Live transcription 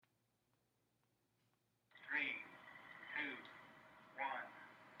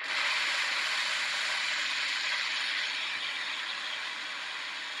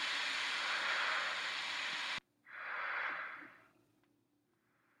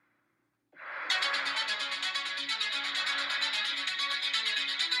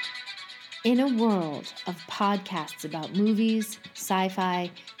In a world of podcasts about movies,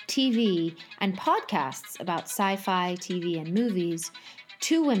 sci-fi, TV, and podcasts about sci-fi, TV, and movies,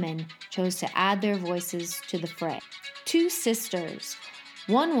 two women chose to add their voices to the fray. Two sisters.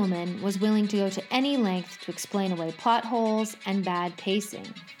 One woman was willing to go to any length to explain away plot holes and bad pacing.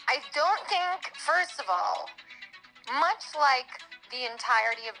 I don't think, first of all, much like the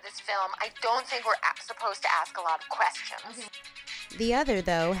entirety of this film, I don't think we're supposed to ask a lot of questions. The other,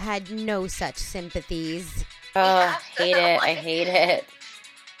 though, had no such sympathies. Oh, hate it. I hate it.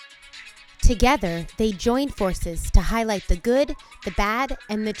 Together, they joined forces to highlight the good, the bad,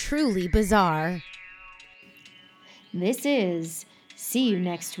 and the truly bizarre. This is See You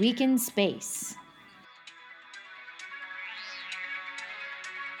Next Week in Space.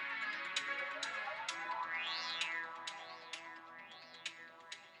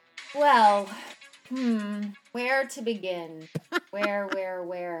 Well, where to begin?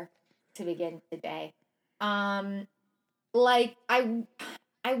 Where to begin today? Like I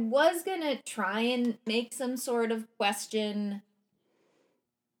was gonna try and make some sort of question,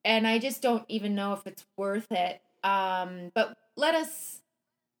 and I just don't even know if it's worth it. But let us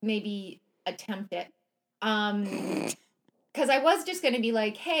maybe attempt it. Because I was just gonna be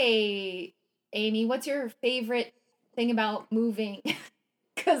like, hey, Amy, what's your favorite thing about moving?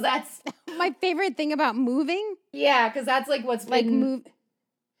 Because that's my favorite thing about moving. Yeah, because that's like what's like been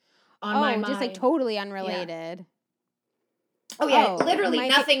on my mind. Just like totally unrelated. Yeah. Oh yeah, literally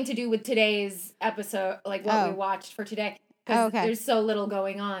nothing to do with today's episode, like what we watched for today. Because there's so little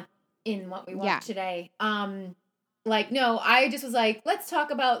going on in what we watched today. Like no, I just was like, let's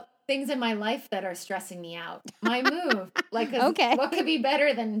talk about things in my life that are stressing me out. My move, like, what could be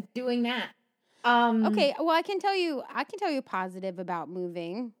better than doing that? Okay, well, I can tell you positive about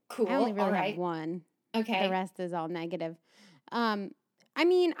moving. Cool. I only really have one. Okay. The rest is all negative. I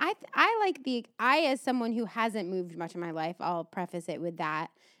mean, I as someone who hasn't moved much in my life, I'll preface it with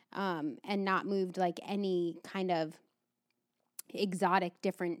that, and not moved like any kind of exotic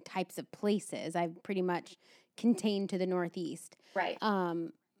different types of places. I've pretty much contained to the Northeast. Right.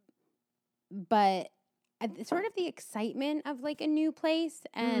 But sort of the excitement of like a new place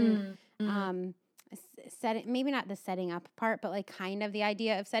and maybe not the setting up part, but like kind of the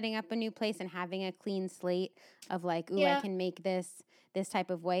idea of setting up a new place and having a clean slate of like, I can make this type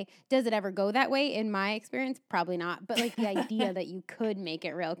of way. Does it ever go that way? In my experience, probably not. But like the idea that you could make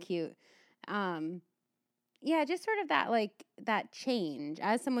it real cute. Just sort of that change.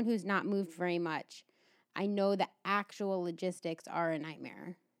 As someone who's not moved very much, I know the actual logistics are a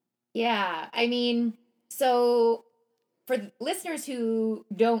nightmare. Yeah, I mean, so for listeners who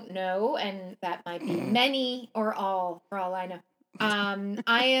don't know, and that might be many or all, for all I know,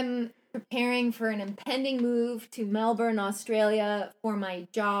 I am preparing for an impending move to Melbourne, Australia for my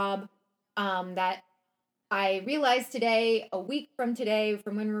job that I realized today, a week from today,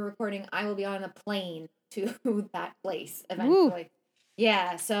 from when we're recording, I will be on a plane to that place eventually. Ooh.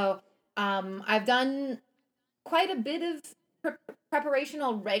 Yeah, so I've done quite a bit of preparation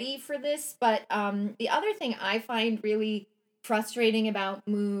already for this, but the other thing I find really frustrating about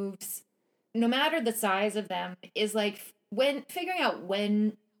moves, no matter the size of them, is like when figuring out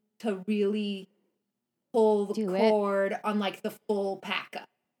when to really pull the cord on like the full pack up.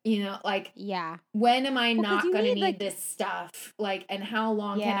 You know, like when am I not going to need this stuff? Like, and how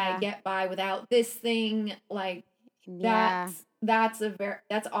long can I get by without this thing? Like that's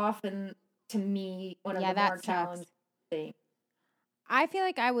often to me one of the more challenging things. I feel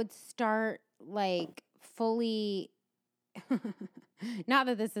like I would start like fully not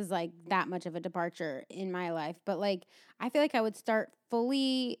that this is like that much of a departure in my life, but like I feel like I would start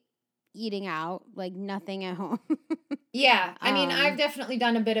fully eating out, like nothing at home. Yeah, I mean, I've definitely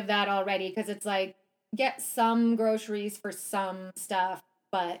done a bit of that already because it's like get some groceries for some stuff,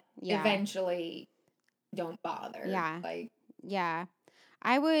 but eventually don't bother. Yeah.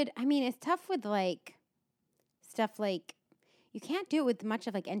 I mean, it's tough with like stuff like you can't do it with much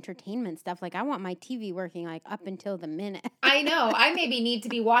of like entertainment stuff. Like I want my TV working like up until the minute. I know. I maybe need to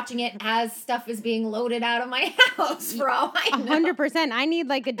be watching it as stuff is being loaded out of my house for all I know. 100%. I need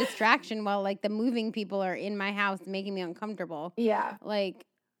like a distraction while like the moving people are in my house making me uncomfortable. Yeah. Like,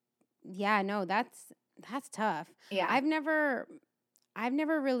 no, that's tough. Yeah. I've never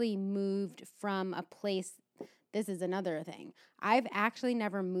really moved from a place. This is another thing. I've actually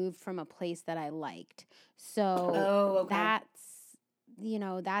never moved from a place that I liked. So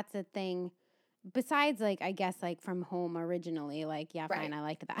that's a thing. Besides, like, I guess, like, from home originally, like, fine, I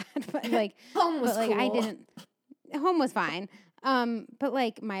liked that. But, like, home was cool. Home was fine. But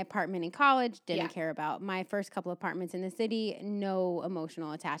like my apartment in college, didn't Yeah. care about. My first couple apartments in the city, no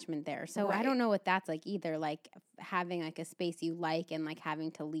emotional attachment there. So I Right. don't know what that's like either. Like having like a space you like and like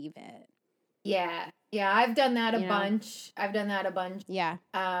having to leave it. Yeah. Yeah, I've done that a You know? bunch. I've done that a bunch Yeah.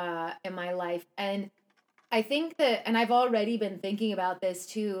 in my life. And I think that, and I've already been thinking about this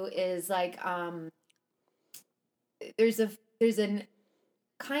too, is like there's an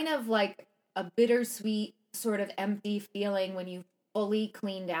kind of like a bittersweet sort of empty feeling when you fully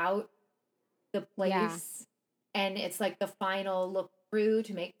cleaned out the place, and it's like the final look through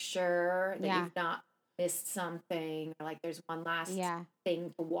to make sure that Yeah. you've not missed something, or like there's one last Yeah.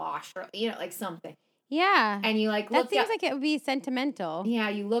 thing to wash, or like something. Yeah. And you like That look seems at, like it would be sentimental. yeah,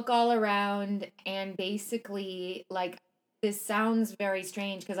 you look all around, and basically, like, this sounds very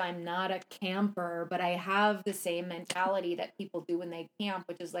strange because I'm not a camper, but I have the same mentality that people do when they camp,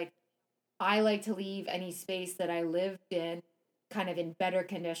 which is like, I like to leave any space that I lived in kind of in better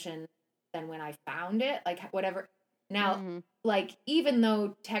condition than when I found it. Like, whatever. Now, Mhm. like, even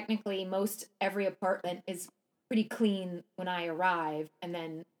though technically every apartment is pretty clean when I arrive, and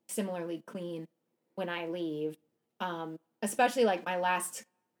then similarly clean when I leave, especially like my last,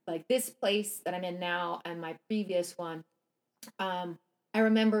 like this place that I'm in now and my previous one, I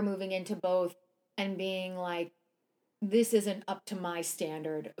remember moving into both and being like, this isn't up to my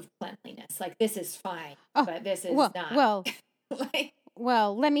standard of cleanliness. Like, this is fine, Oh, but this is Well, not. well, Like,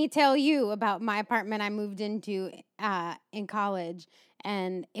 well, let me tell you about my apartment I moved into in college,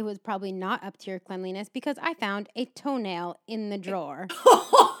 and it was probably not up to your cleanliness because I found a toenail in the drawer.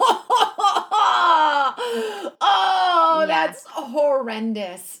 oh, Yeah. that's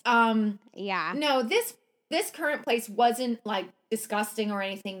horrendous. Yeah. No, this current place wasn't like disgusting or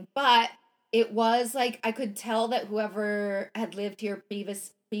anything, but it was like I could tell that whoever had lived here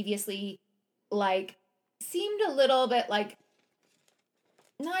previously like seemed a little bit like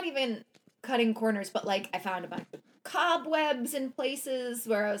not even cutting corners, but like I found a bunch of cobwebs in places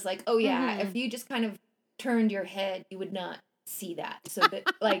where I was like, oh yeah, Mhm. if you just kind of turned your head, you would not see that. So that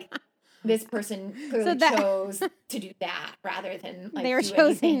like this person clearly that- chose to do that rather than like They were do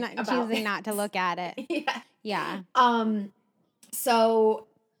anything about choosing it. not to look at it. Yeah. Yeah. So,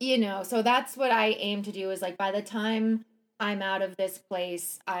 so that's what I aim to do is like by the time I'm out of this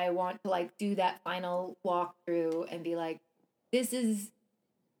place, I want to like do that final walkthrough and be like, this is,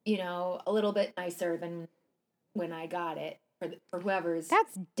 a little bit nicer than when I got it for whoever's.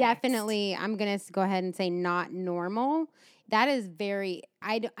 That's definitely, I'm going to go ahead and say not normal. That is very,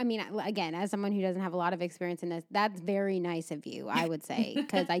 I mean, again, as someone who doesn't have a lot of experience in this, that's very nice of you, I would say,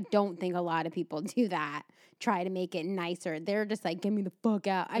 because I don't think a lot of people do that, try to make it nicer. They're just like, get me the fuck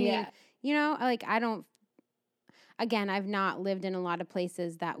out. I mean, like again, I've not lived in a lot of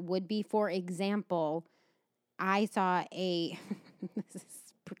places that would be. For example, I saw this is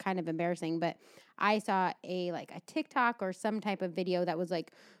kind of embarrassing, but I saw a TikTok or some type of video that was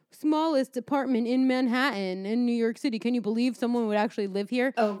like, smallest apartment in Manhattan in New York City. Can you believe someone would actually live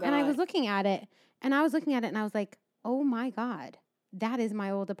here? Oh, God. And I was looking at it and I was like, oh my God, that is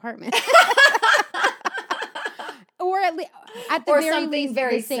my old apartment. Or at the or very something least,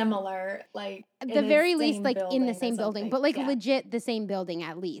 very the same, similar, like at in the very least, same like in the building or same building, something. but like Yeah. legit the same building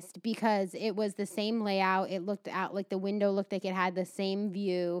at least, because it was the same layout. It looked out like the window looked like it had the same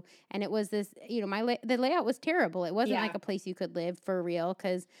view, and it was this, the layout was terrible. It wasn't Yeah. like a place you could live for real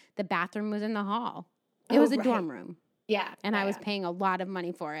because the bathroom was in the hall. It Oh, was a right. dorm room, Yeah, and I yeah, was paying a lot of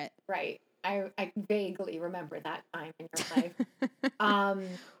money for it. right. I vaguely remember that time in your life.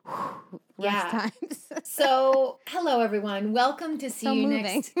 Rough Yeah. times. So, hello everyone. Welcome to See So You moving.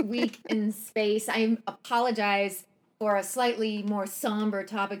 Next Week in Space. I apologize for a slightly more somber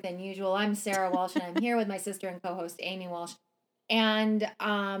topic than usual. I'm Sarah Walsh, and I'm here with my sister and co-host Amy Walsh. And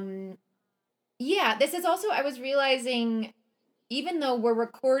this is also, I was realizing, even though we're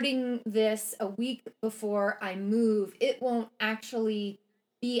recording this a week before I move, it won't actually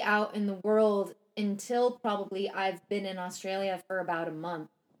be out in the world until probably I've been in Australia for about a month.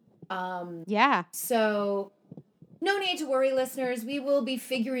 Yeah. So no need to worry, listeners. We will be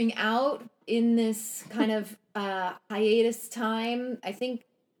figuring out in this kind of hiatus time. I think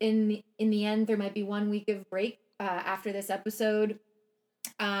in the end there might be 1 week of break after this episode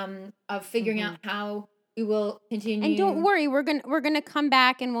of figuring out how we will continue. And don't worry, we're gonna come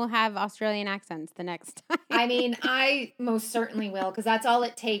back and we'll have Australian accents the next time. I mean, I most certainly will, because that's all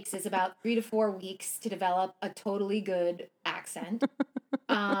it takes is about 3 to 4 weeks to develop a totally good accent.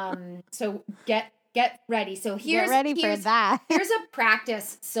 So get ready. So Get ready for that. Here's a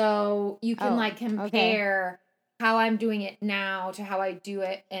practice so you can Oh, compare how I'm doing it now to how I do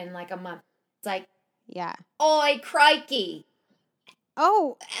it in like a month. It's like, Yeah. oi, crikey.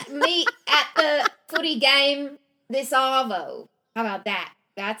 Oh, meet at the footy game this arvo. How about that?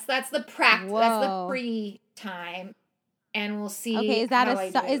 That's the practice. That's the Whoa. pre-time, and we'll see. okay. Is that how I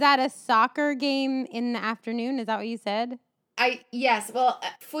do. is that a soccer game in the afternoon? Is that what you said? Yes. Well,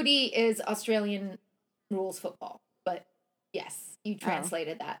 footy is Australian rules football, but yes, you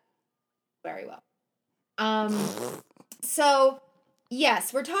translated that very well. So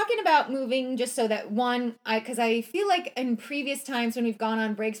yes, we're talking about moving just so that because I feel like in previous times when we've gone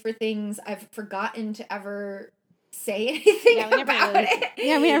on breaks for things, I've forgotten to ever say anything about it.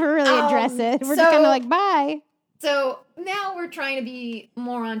 Yeah, we never really address it. We're just kind of like, bye. So now we're trying to be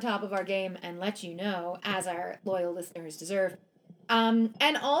more on top of our game and let you know, as our loyal listeners deserve.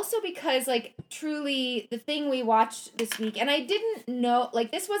 And also because, like, truly the thing we watched this week, and I didn't know,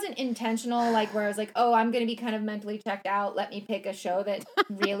 like, this wasn't intentional, like, where I was like, oh, I'm going to be kind of mentally checked out. Let me pick a show that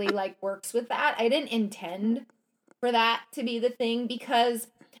really, like, works with that. I didn't intend for that to be the thing because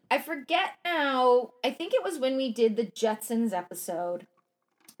I forget now, I think it was when we did the Jetsons episode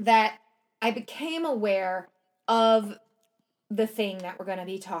that I became aware of the thing that we're going to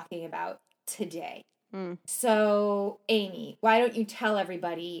be talking about today. So, Amy, why don't you tell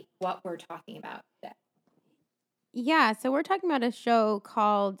everybody what we're talking about today? Yeah, so we're talking about a show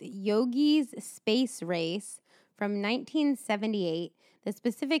called Yogi's Space Race from 1978. The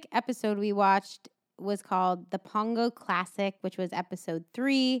specific episode we watched was called The Pongo Classic, which was episode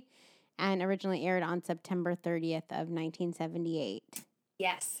 3 and originally aired on September 30th of 1978.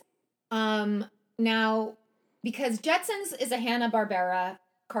 Yes. Now, because Jetsons is a Hanna-Barbera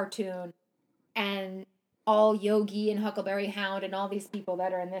cartoon, and all Yogi and Huckleberry Hound and all these people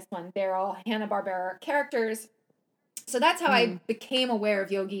that are in this one, they're all Hanna-Barbera characters. So that's how I became aware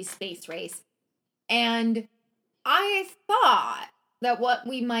of Yogi's Space Race. And I thought that what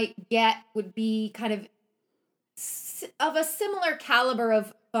we might get would be kind of a similar caliber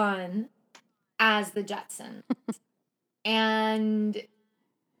of fun as the Jetsons. And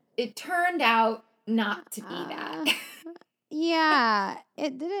it turned out not to be that. Yeah,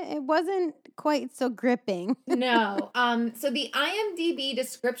 it wasn't quite so gripping. No. So the IMDb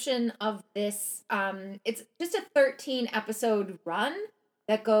description of this, it's just a 13 episode run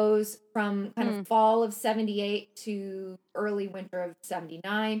that goes from kind of fall of 78 to early winter of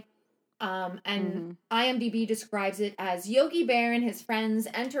 79. And IMDb describes it as Yogi Bear and his friends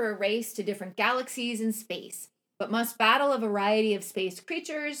enter a race to different galaxies in space, but must battle a variety of space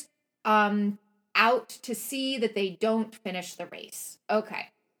creatures, out to see that they don't finish the race. Okay.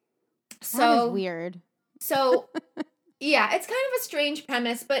 So that is weird. So yeah, it's kind of a strange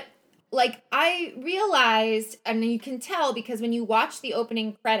premise, but like I realized, and you can tell because when you watch the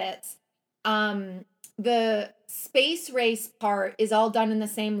opening credits, the space race part is all done in the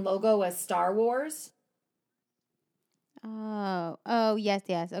same logo as Star Wars. Oh, yes,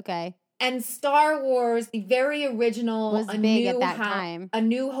 okay. And Star Wars, the very original, was big at that time. A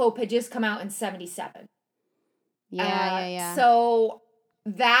New Hope had just come out in 77. Yeah. So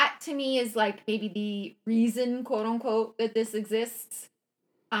that to me is like maybe the reason, quote unquote, that this exists.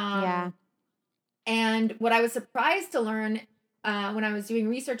 Yeah. And what I was surprised to learn when I was doing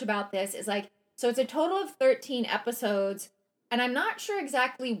research about this is like, so it's a total of 13 episodes, and I'm not sure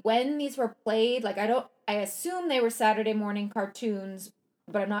exactly when these were played. Like I assume they were Saturday morning cartoons,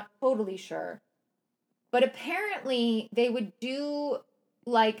 but I'm not totally sure. But apparently they would do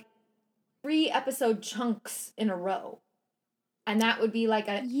like 3 episode chunks in a row. And that would be like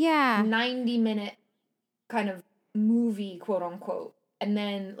a 90-minute kind of movie, quote unquote. And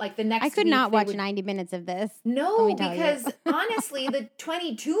then like the next I could not watch would... 90 minutes of this. No, because honestly, the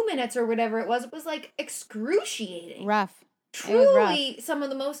 22 minutes or whatever it was like excruciating. Rough. Truly some of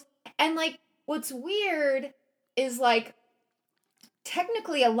the most, and like what's weird is like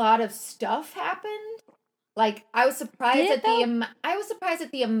technically a lot of stuff happened. Like I was surprised at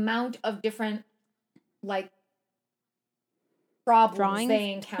the amount of different like problems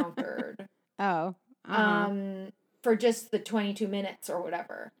they encountered. For just the 22 minutes or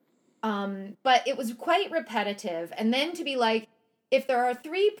whatever. But it was quite repetitive. And then to be like, if there are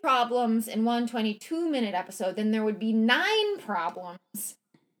 3 problems in one 22-minute episode, then there would be 9 problems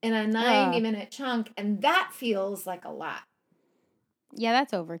in a 90-minute chunk. And that feels like a lot. Yeah,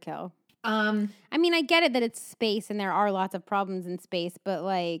 that's overkill. I mean, I get it that it's space and there are lots of problems in space, but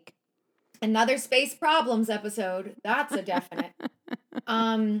like... Another space problems episode. That's a definite.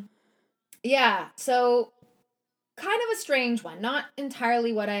 Yeah, so... kind of a strange one, not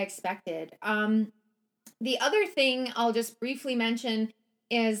entirely what I expected. The other thing I'll just briefly mention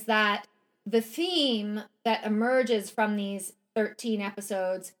is that the theme that emerges from these 13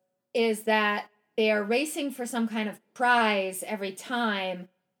 episodes is that they are racing for some kind of prize every time,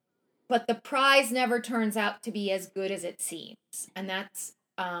 but the prize never turns out to be as good as it seems. And that's,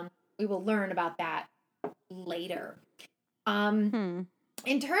 we will learn about that later. In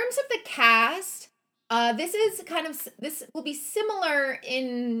terms of the cast, this will be similar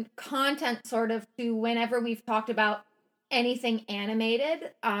in content sort of to whenever we've talked about anything animated.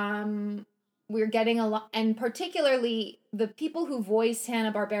 We're getting a lot, and particularly the people who voice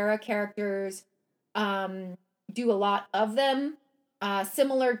Hanna-Barbera characters do a lot of them,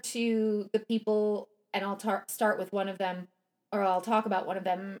 similar to the people, and I'll start with one of them, or I'll talk about one of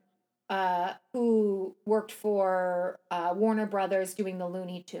them, who worked for Warner Brothers doing the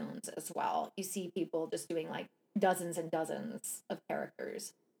Looney Tunes as well. You see people just doing like dozens and dozens of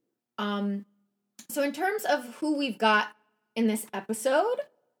characters. So in terms of who we've got in this episode,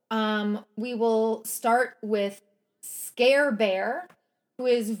 we will start with Scare Bear, who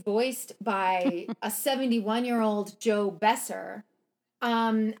is voiced by a 71-year-old Joe Besser.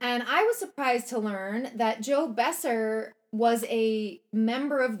 And I was surprised to learn that Joe Besser was a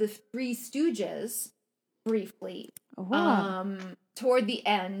member of the Three Stooges briefly. Toward the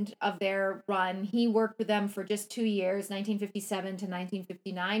end of their run. He worked with them for just 2 years, 1957 to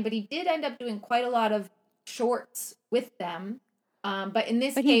 1959, but he did end up doing quite a lot of shorts with them. But in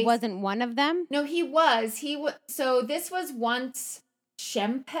this case, he wasn't one of them? No, he was. So this was once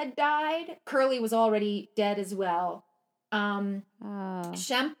Shemp had died. Curly was already dead as well.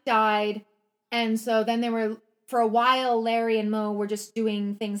 Shemp died, and so then they were, for a while, Larry and Moe were just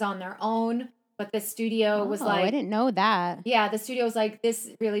doing things on their own, but the studio was like... I didn't know that. Yeah, the studio was like, this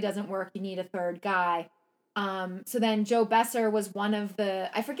really doesn't work, you need a third guy. So then Joe Besser was one of the...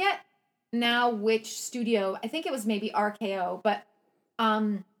 I forget now which studio, I think it was maybe RKO, but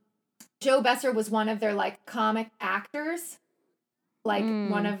Joe Besser was one of their, like, comic actors, like,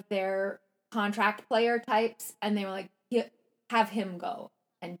 one of their contract player types, and they were like, have him go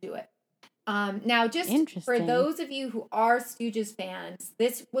and do it. Now, just for those of you who are Stooges fans,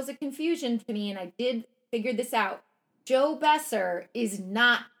 this was a confusion to me, and I did figure this out. Joe Besser is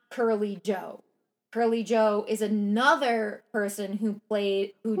not Curly Joe. Curly Joe is another person who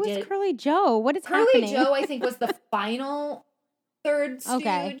did Curly Joe? What is Curly happening? Joe, I think, was the final third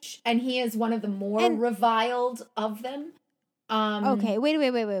Stooge, and he is one of the more reviled of them. Okay, wait.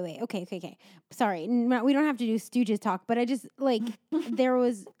 Okay. Sorry, we don't have to do Stooges talk, but I just, like, there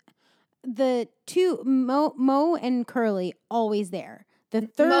was the two, Moe and Curly, always there. The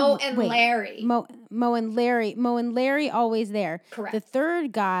third, Larry. Moe and Larry always there. Correct. The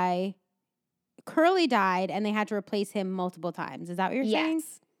third guy, Curly died, and they had to replace him multiple times. Is that what you're saying?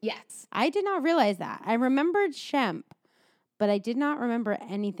 Yes. I did not realize that. I remembered Shemp, but I did not remember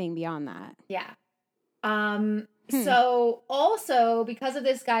anything beyond that. Yeah. So also, because of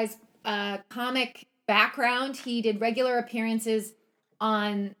this guy's comic background, he did regular appearances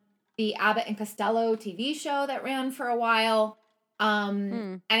on the Abbott and Costello TV show that ran for a while.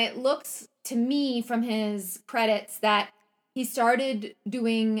 And it looks to me from his credits that he started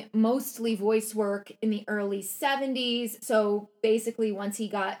doing mostly voice work in the early 70s. So basically, once he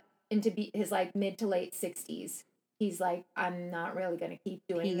got into his like mid to late 60s, he's like, I'm not really going to keep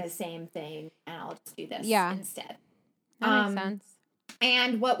doing the same thing, and I'll just do this instead. That makes sense.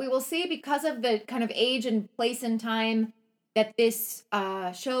 And what we will see, because of the kind of age and place and time that this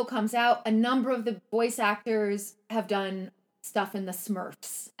show comes out, a number of the voice actors have done stuff in the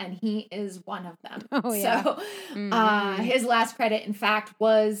Smurfs, and he is one of them. Oh, yeah. So his last credit, in fact,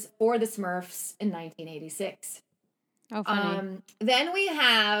 was for the Smurfs in 1986. Oh, funny. Then we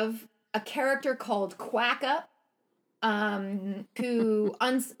have a character called Quacka, who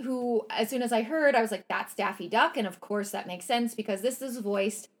as soon as I heard, I was like, that's Daffy Duck. And of course that makes sense, because this is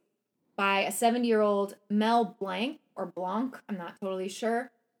voiced by a 70-year-old Mel Blanc, or Blanc, I'm not totally sure.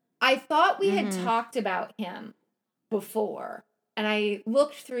 I thought we had talked about him before, and I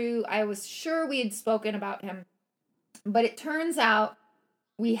looked through, I was sure we had spoken about him, but it turns out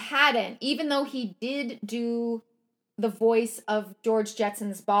we hadn't, even though he did do the voice of George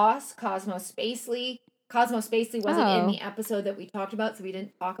Jetson's boss, Cosmo Spacely. Cosmo Spacely wasn't in the episode that we talked about, so we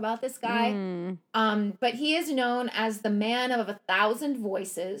didn't talk about this guy. But he is known as the man of 1,000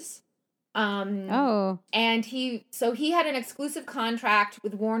 voices. And he had an exclusive contract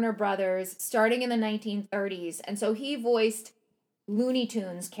with Warner Brothers starting in the 1930s. And so he voiced Looney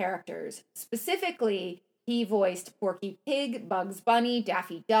Tunes characters. Specifically, he voiced Porky Pig, Bugs Bunny,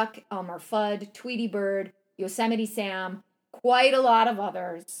 Daffy Duck, Elmer Fudd, Tweety Bird, Yosemite Sam, quite a lot of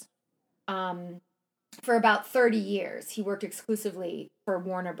others. For about 30 years, he worked exclusively for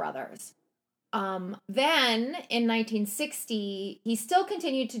Warner Brothers. Then in 1960, he still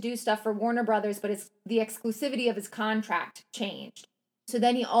continued to do stuff for Warner Brothers, but the exclusivity of his contract changed. So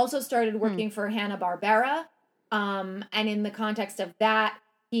then he also started working for Hanna-Barbera. And in the context of that,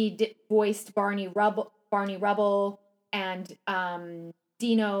 he voiced Barney Rubble and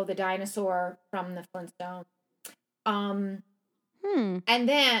Dino the dinosaur from the Flintstones. And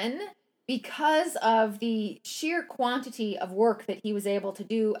then, because of the sheer quantity of work that he was able to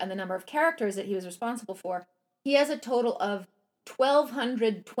do and the number of characters that he was responsible for, he has a total of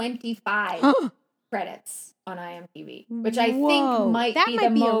 1,225 credits on IMDb, which I think might be the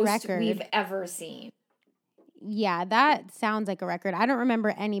most we've ever seen. Yeah, that sounds like a record. I don't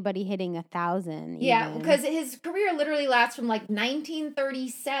remember anybody hitting 1,000. Yeah, because his career literally lasts from like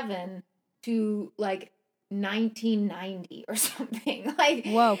 1937 to like 1990 or something. Like,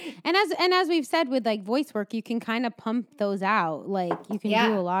 whoa. And as we've said with like voice work, you can kind of pump those out. Like you can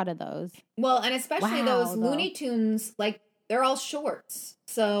do a lot of those. Well, and especially those Looney Tunes, like they're all shorts.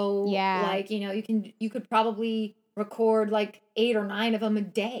 So like, you could probably record like 8 or 9 of them a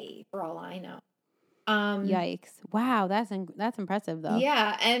day for all I know. Yikes. Wow, that's impressive though.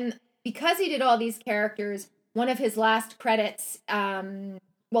 Yeah, and because he did all these characters, one of his last credits,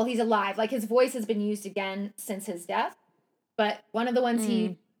 well, he's alive. Like, his voice has been used again since his death. But one of the ones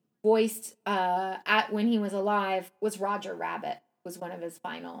he voiced when he was alive was Roger Rabbit, was one of his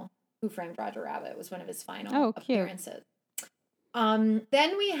final, Who Framed Roger Rabbit was one of his final appearances.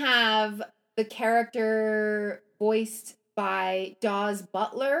 Then we have the character voiced by Daws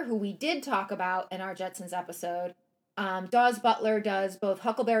Butler, who we did talk about in our Jetsons episode. Daws Butler does both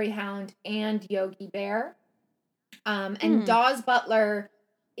Huckleberry Hound and Yogi Bear. And Daws Butler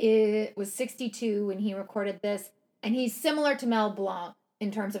was 62 when he recorded this, and he's similar to Mel Blanc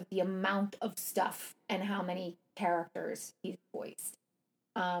in terms of the amount of stuff and how many characters he's voiced.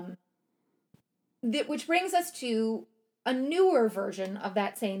 Which brings us to a newer version of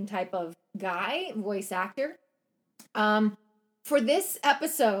that same type of guy, voice actor. For this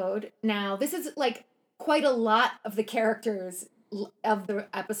episode, now, this is like quite a lot of the characters of the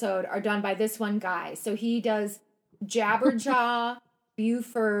episode are done by this one guy. So he does Jabberjaw,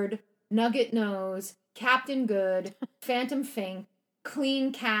 Buford, Nugget Nose, Captain Good, Phantom Fink,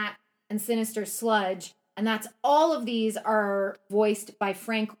 Clean Cat, and Sinister Sludge. And that's all of these are voiced by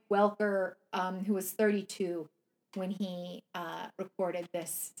Frank Welker, who was 32 when he recorded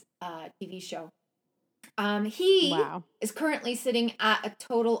this TV show. He is currently sitting at a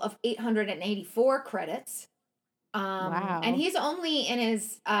total of 884 credits. And he's only in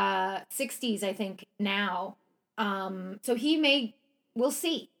his 60s, I think, now. So we'll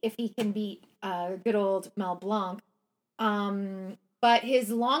see if he can beat good old Mel Blanc. But his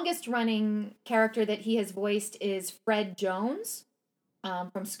longest running character that he has voiced is Fred Jones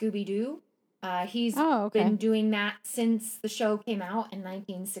from Scooby-Doo. He's been doing that since the show came out in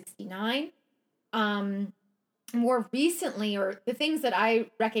 1969. More recently, or the things that I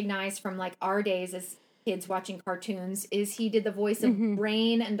recognize from like our days as kids watching cartoons, is he did the voice of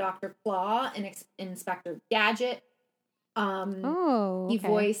Brain and Dr. Claw in Inspector Gadget. He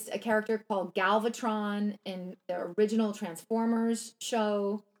voiced a character called Galvatron in the original Transformers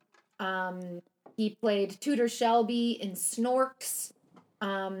show. He played Tutor Shelby in Snorks.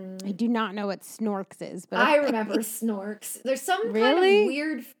 I do not know what Snorks is, but I remember Snorks. There's some kind of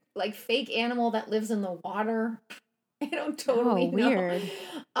weird, like, fake animal that lives in the water. I don't totally know. Weird.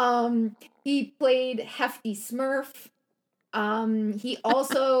 He played Hefty Smurf. He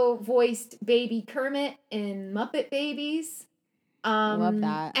also voiced Baby Kermit in Muppet Babies. Love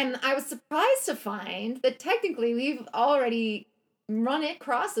that. And I was surprised to find that technically we've already run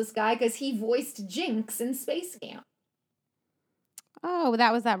across this guy because he voiced Jinx in Space Camp. Oh,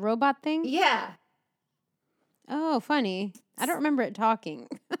 that was that robot thing? Yeah. Oh, funny. I don't remember it talking.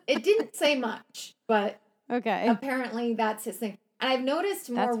 It didn't say much, but okay. Apparently that's his thing. And I've noticed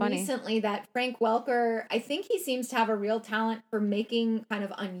more recently that Frank Welker, I think he seems to have a real talent for making kind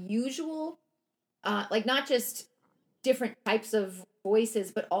of unusual, like not just different types of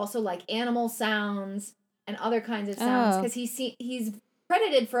voices, but also like animal sounds and other kinds of sounds. Because he's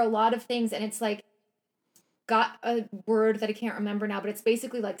credited for a lot of things, and it's like got a word that I can't remember now, but it's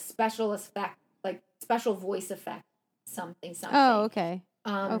basically like special effect, like special voice effect, something. Oh, okay.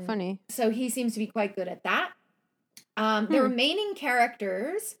 Funny. So he seems to be quite good at that. The remaining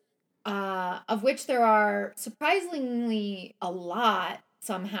characters, of which there are surprisingly a lot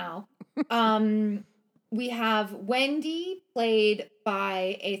somehow. We have Wendy, played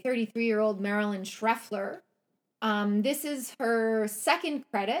by a 33-year-old Marilyn Schreffler. This is her second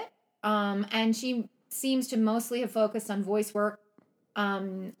credit, and she seems to mostly have focused on voice work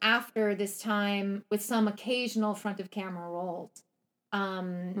after this time with some occasional front of camera roles.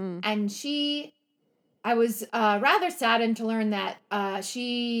 And I was rather saddened to learn that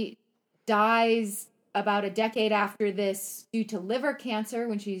she dies about a decade after this due to liver cancer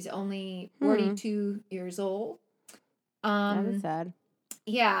when she's only 42 years old. That is sad.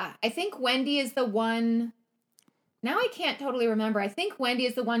 Yeah, I think Wendy is the one. Now I can't totally remember. I think Wendy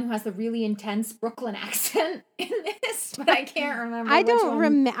is the one who has the really intense Brooklyn accent in this, but I can't remember. I don't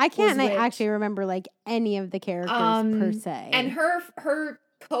remember. I can't actually remember like any of the characters per se. And her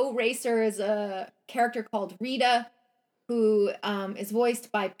co-racer is a character called Rita, who is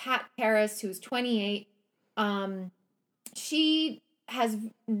voiced by Pat Harris, who's 28. She has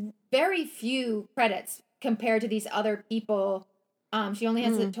very few credits compared to these other people. She only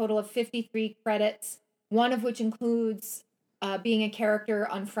has a total of 53 credits, one of which includes being a character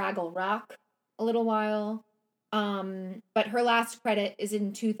on Fraggle Rock a little while. But her last credit is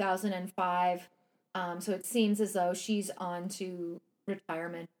in 2005. So it seems as though she's on to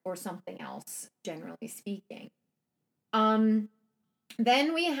retirement or something else, generally speaking. Then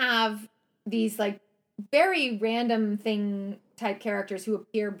we have these like very random thing type characters who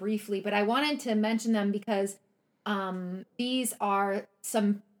appear briefly, but I wanted to mention them because these are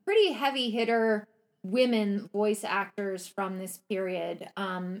some pretty heavy hitter women voice actors from this period.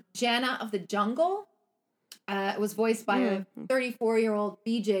 Jana of the Jungle was voiced by a 34-year-old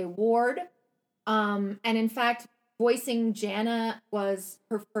BJ Ward. And in fact, voicing Jana was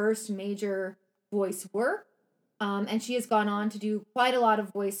her first major voice work. And she has gone on to do quite a lot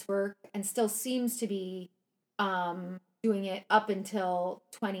of voice work and still seems to be doing it up until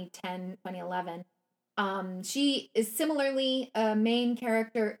 2010, 2011. She is similarly a main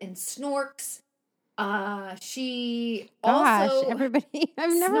character in Snorks. She also everybody.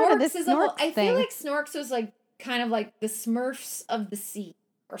 I've never heard of this Snorks thing. I feel like Snorks was like kind of like the Smurfs of the sea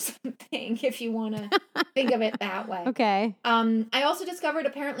or something, if you want to think of it that way. Okay. I also discovered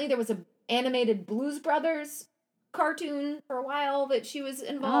apparently there was a animated Blues Brothers cartoon for a while that she was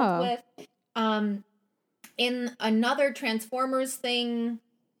involved with. In another Transformers thing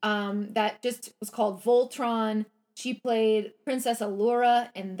that just was called Voltron, she played Princess Allura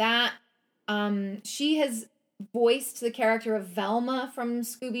in that. She has voiced the character of Velma from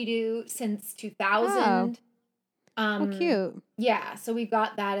Scooby-Doo since 2000. Cute. Yeah, so we've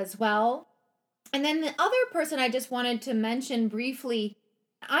got that as well. And then the other person I just wanted to mention briefly,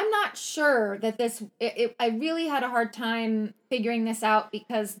 I'm not sure that I really had a hard time figuring this out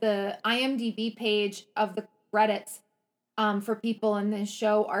because the IMDb page of the credits for people in this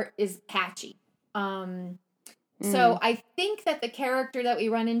show is patchy. So I think that the character that we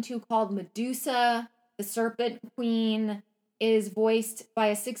run into called Medusa, the Serpent Queen, is voiced by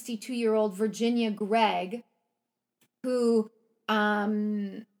a 62-year-old Virginia Gregg, who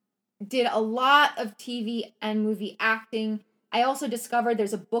did a lot of TV and movie acting. I also discovered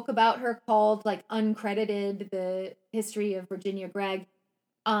there's a book about her called like Uncredited, the history of Virginia Gregg.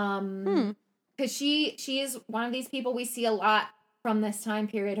 Because she is one of these people we see a lot from this time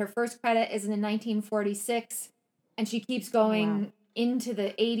period. Her first credit is in 1946, and she keeps going into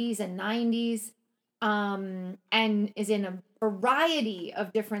the 80s and 90s, and is in a variety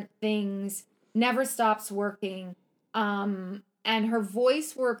of different things, never stops working. And her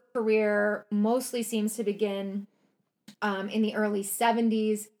voice work career mostly seems to begin in the early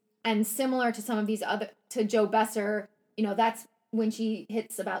 70s, and similar to some of these to Jo Besser, that's when she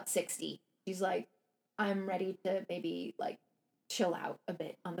hits about 60. She's like, I'm ready to maybe like chill out a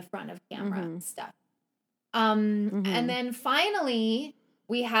bit on the front of camera and stuff. And then finally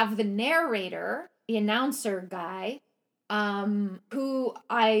we have the narrator, the announcer guy, who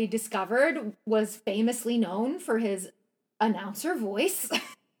I discovered was famously known for his announcer voice.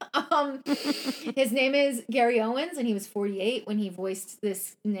 His name is Gary Owens, and he was 48 when he voiced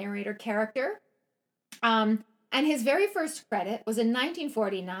this narrator character. And his very first credit was in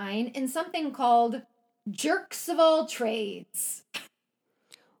 1949 in something called Jerks of All Trades.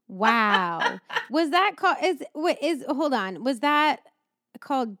 Wow. Was that called hold on. Was that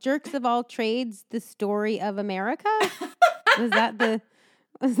called Jerks of All Trades, the story of America? Was that the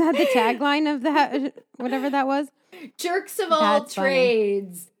tagline of that, whatever that was? Jerks of All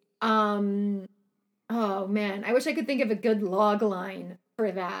Trades. Oh man, I wish I could think of a good log line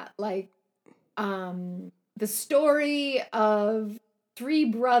for that. Like, the story of three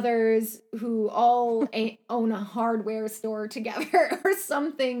brothers who all own a hardware store together or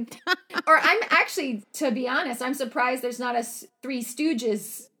something. Or I'm actually, to be honest, I'm surprised there's not a Three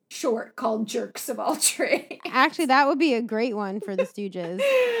Stooges short called Jerks of All Trades. Actually, that would be a great one for the Stooges.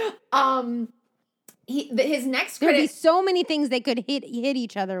 his next There'd be credit. so many things they could hit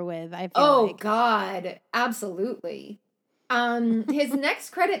each other with. I feel Oh like. God, absolutely. His next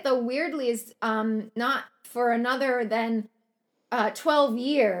credit, though, weirdly, is not for another than 12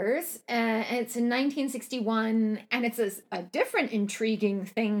 years. And it's in 1961, and it's a different intriguing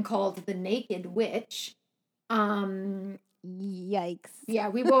thing called The Naked Witch. Yikes. Yeah,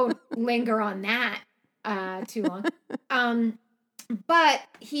 we won't linger on that too long. But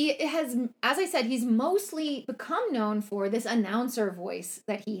he has, as I said, he's mostly become known for this announcer voice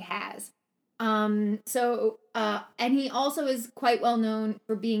that he has. And he also is quite well known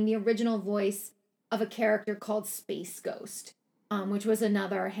for being the original voice of a character called Space Ghost, which was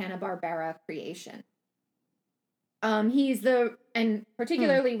another Hanna-Barbera creation. And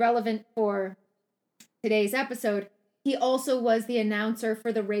particularly relevant for today's episode, he also was the announcer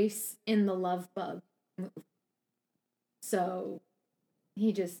for the race in the Love Bug movie. So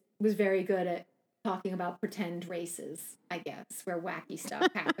he just was very good at talking about pretend races, I guess, where wacky stuff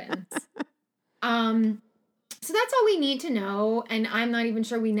happens. So that's all we need to know, and I'm not even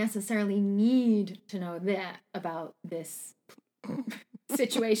sure we necessarily need to know that about this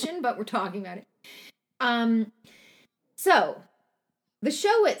situation, but we're talking about it. So the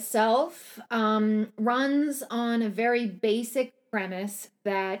show itself runs on a very basic premise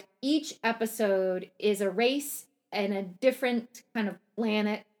that each episode is a race and a different kind of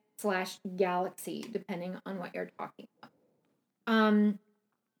planet/galaxy, depending on what you're talking about.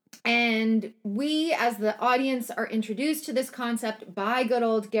 And we, as the audience, are introduced to this concept by good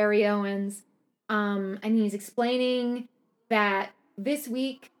old Gary Owens. And he's explaining that this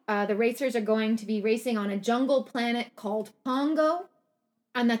week, the racers are going to be racing on a jungle planet called Pongo,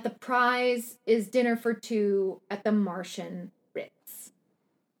 and that the prize is dinner for two at the Martian Ritz.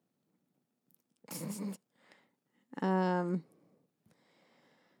 The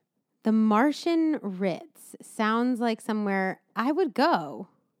Martian Ritz sounds like somewhere I would go.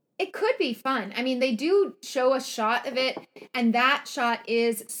 It could be fun. I mean, they do show a shot of it, and that shot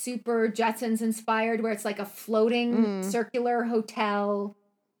is super Jetsons inspired, where it's like a floating circular hotel.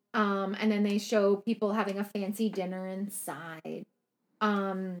 And then they show people having a fancy dinner inside.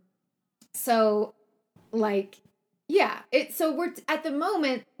 So we're at the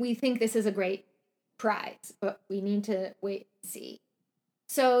moment, we think this is a great prize, but we need to wait and see.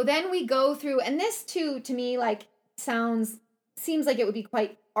 So then we go through, and this too, to me, seems like it would be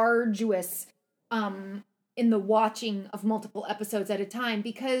quite arduous in the watching of multiple episodes at a time,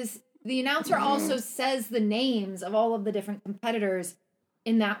 because the announcer also says the names of all of the different competitors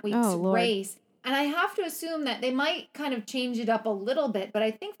in that week's race. And I have to assume that they might kind of change it up a little bit, but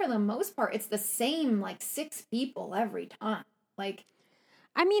I think for the most part, it's the same, 6 people every time.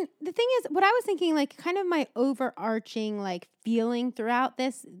 I mean, the thing is, what I was thinking, kind of my overarching, feeling throughout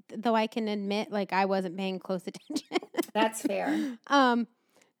this, though I can admit, I wasn't paying close attention. That's fair.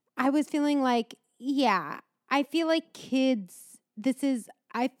 I was feeling I feel like kids,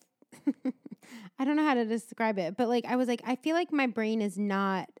 I don't know how to describe it, but I was I feel like my brain is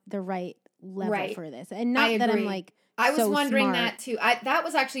not the right level for this. And not that I'm I was so wondering smart. that too. That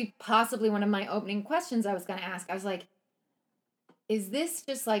was actually possibly one of my opening questions I was going to ask. I was like, is this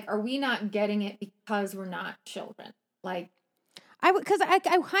just are we not getting it because we're not children? Because I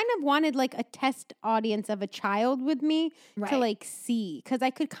kind of wanted a test audience of a child with me to see, because I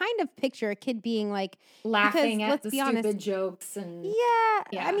could kind of picture a kid being laughing at the stupid honest, jokes and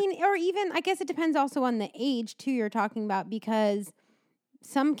yeah. I mean, or even I guess it depends also on the age too you're talking about, because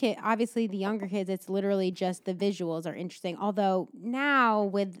some kid, obviously the younger kids, it's literally just the visuals are interesting. Although now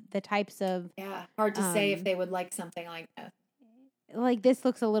with the types of hard to say if they would like something like this. This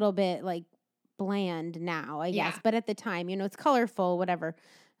looks a little bit bland now, I guess. But at the time, it's colorful, whatever.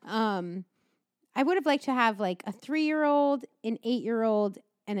 I would have liked to have a 3-year-old, an 8-year-old,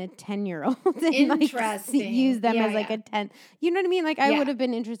 and a 10-year-old. And interesting. Use them as a 10. You know what I mean? I would have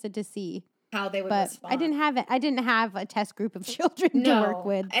been interested to see how they would respond. I didn't have a test group of children to work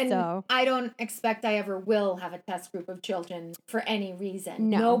with. And so I don't expect I ever will have a test group of children for any reason.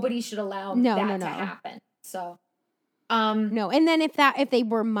 No. Nobody should allow that to happen. So no, and then if they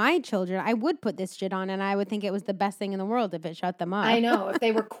were my children, I would put this shit on, and I would think it was the best thing in the world if it shut them up. I know, if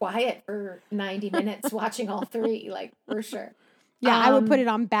they were quiet for 90 minutes watching all 3, for sure. Yeah, I would put it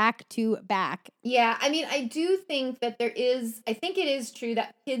on back to back. Yeah, I mean, I do think that I think it is true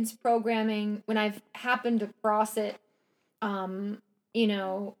that kids programming, when I've happened across it,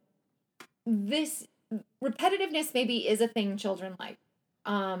 this repetitiveness maybe is a thing children like.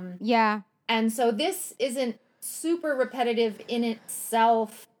 Yeah. And so this isn't super repetitive in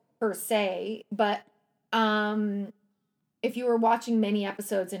itself per se, but if you were watching many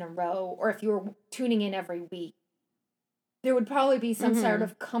episodes in a row, or if you were tuning in every week, there would probably be some sort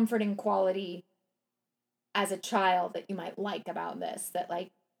of comforting quality as a child that you might like about this, that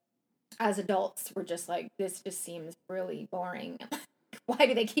like as adults we're just like, this just seems really boring. Why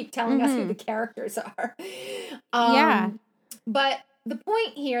do they keep telling us who the characters are? But the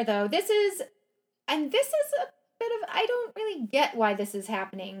point here, though, this is a bit of, I don't really get why this is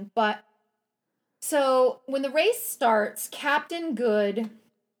happening, but so when the race starts, Captain Good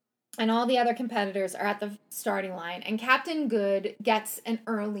and all the other competitors are at the starting line, and Captain Good gets an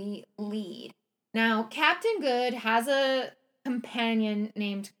early lead. Now, Captain Good has a companion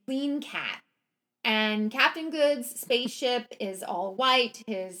named Clean Cat, and Captain Good's spaceship is all white.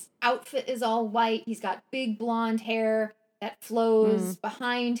 His outfit is all white. He's got big blonde hair that flows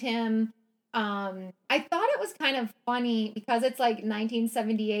behind him. I thought it was kind of funny because it's like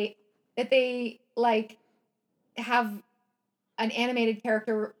 1978 that they like have an animated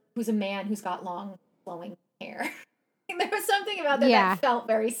character who's a man who's got long flowing hair. There was something about that that felt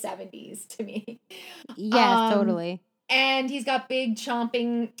very 70s to me. Yes, totally. And he's got big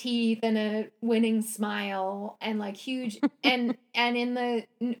chomping teeth and a winning smile and like huge and in the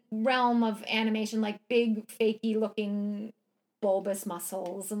realm of animation, like big fakey looking bulbous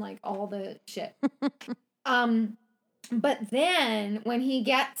muscles and like all the shit. But then when he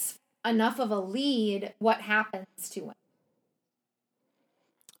gets enough of a lead, what happens to him?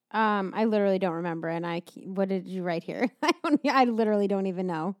 I literally don't remember, and what did you write here? I literally don't even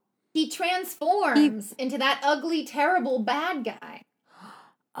know. He transforms into that ugly, terrible bad guy.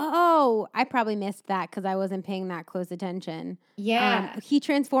 Oh, I probably missed that because I wasn't paying that close attention. Yeah. He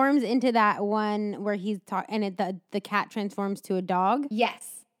transforms into that one where he's and the cat transforms to a dog?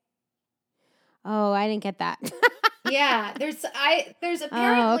 Yes. Oh, I didn't get that. Yeah, there's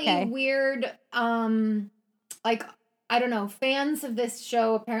apparently weird, like, I don't know, fans of this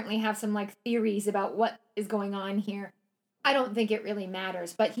show apparently have some like theories about what is going on here. I don't think it really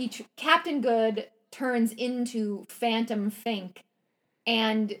matters, but Captain Good turns into Phantom Fink,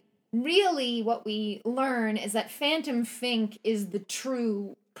 and really what we learn is that Phantom Fink is the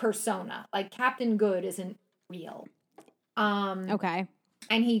true persona. Like, Captain Good isn't real. Okay.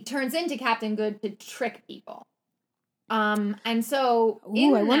 And he turns into Captain Good to trick people. And so...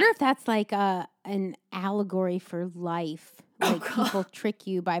 I wonder if that's like an allegory for life. Like, people trick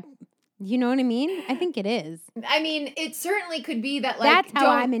you by... You know what I mean? I think it is. I mean, it certainly could be that, like... That's how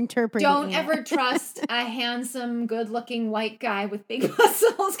I'm interpreting it. Don't ever trust a handsome, good-looking white guy with big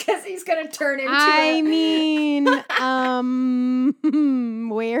muscles, because he's going to turn into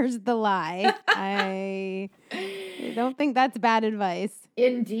where's the lie? I don't think that's bad advice.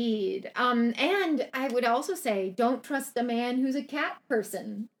 Indeed. And I would also say, don't trust a man who's a cat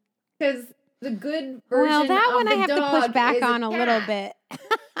person, because the good version of the dog is a cat. Well, that one I have to push back on a little bit.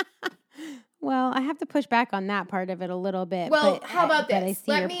 Well, I have to push back on that part of it a little bit. Well, how about this?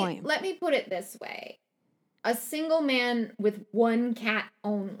 But I see your point. Let me put it this way. A single man with one cat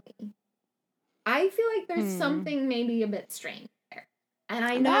only. I feel like there's something maybe a bit strange there. And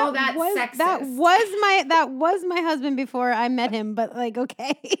I know that's sexist. That was my husband before I met him, but like,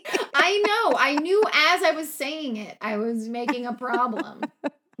 okay. I know. I knew as I was saying it, I was making a problem.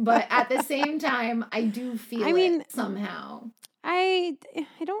 But at the same time, I do feel it somehow. I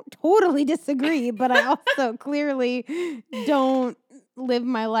don't totally disagree, but I also clearly don't live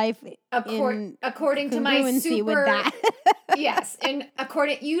my life according to my super with that. Yes, and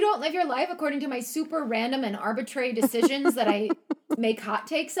you don't live your life according to my super random and arbitrary decisions that I make hot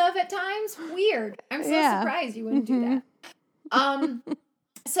takes of at times. Weird. I'm so surprised you wouldn't do that.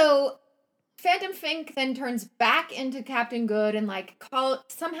 So Phantom Fink then turns back into Captain Good and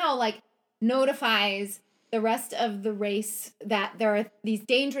somehow notifies the rest of the race that there are these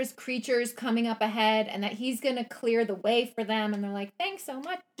dangerous creatures coming up ahead and that he's going to clear the way for them. And they're like, thanks so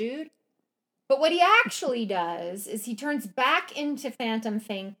much, dude. But what he actually does is he turns back into Phantom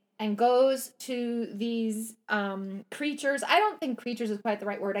Fink and goes to these creatures. I don't think creatures is quite the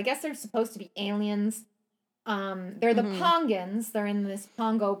right word. I guess they're supposed to be aliens. They're the Pongans. They're in this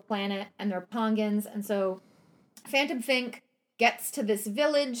Pongo planet and they're Pongans. And so Phantom Fink gets to this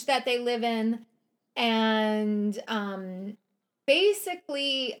village that they live in. And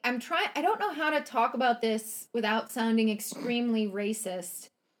basically, I don't know how to talk about this without sounding extremely racist.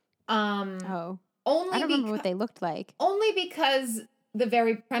 I don't remember what they looked like. Only because the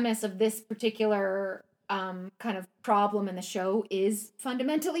very premise of this particular kind of problem in the show is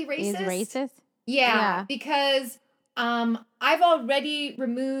fundamentally racist. Is racist? Yeah, because I've already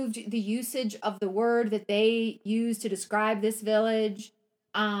removed the usage of the word that they use to describe this village.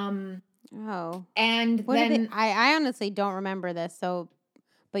 Oh. And What then did I honestly don't remember this, so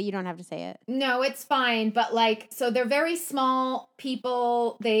but you don't have to say it. no, it's fine. But like, so they're very small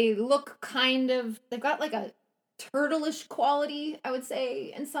people. They look they've got like a turtle-ish quality, I would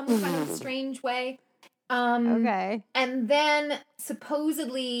say, in some kind of strange way. Okay. And then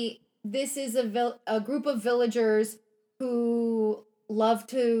supposedly this is a group of villagers who love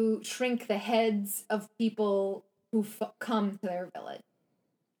to shrink the heads of people who come to their village.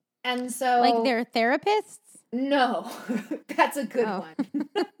 And so, Like they're therapists? no, that's a good one.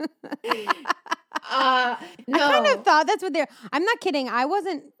 No. I kind of thought that's what they're. I'm not kidding.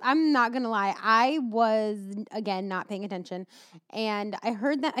 I'm not going to lie. I was, again, not paying attention. And I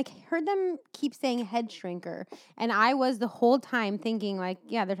heard them keep saying head shrinker. And I was the whole time thinking, like,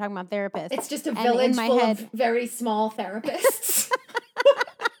 yeah, they're talking about therapists. It's just a And village in my full head, of very small therapists.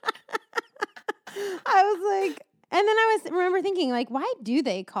 I was like, and then I remember thinking, like, why do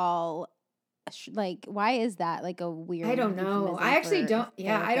they call, like, why is that like a weird? I don't know. euphemism I actually for don't.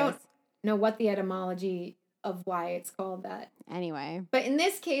 Yeah, I don't therapists? know what the etymology of why it's called that. Anyway, But in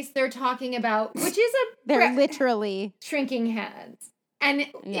this case, they're talking about, which is a they're literally shrinking heads. And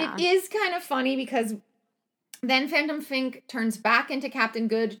Yeah. it is kind of funny because then Phantom Fink turns back into Captain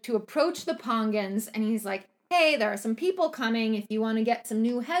Good to approach the Pongans, and he's like, hey, there are some people coming if you want to get some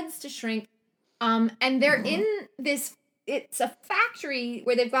new heads to shrink. And they're in this, it's a factory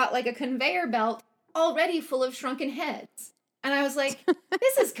where they've got like a conveyor belt already full of shrunken heads. And I was like,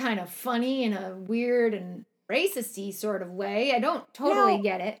 this is kind of funny in a weird and racist-y sort of way. I don't totally Now,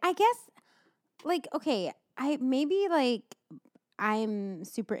 get it. I guess, like, okay, I'm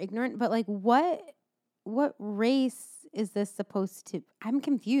super ignorant, but like, what race is this supposed to? I'm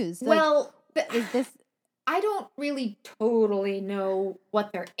confused. Well, like, is this? I don't really totally know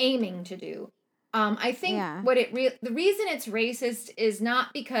what they're aiming to do. I think Yeah. the reason it's racist is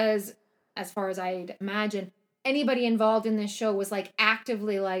not because, as far as I'd imagine, anybody involved in this show was like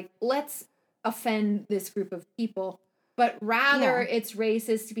actively like, let's offend this group of people, but rather it's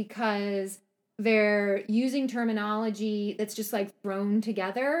racist because they're using terminology that's just like thrown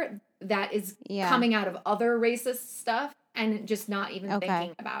together that is Yeah. coming out of other racist stuff and just not even Okay.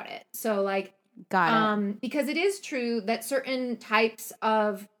 thinking about it. So like, Got it. because it is true that certain types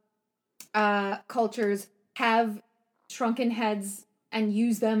of cultures have shrunken heads and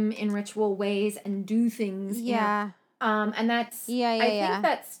use them in ritual ways and do things. you know. Yeah. And that's Yeah, I yeah. think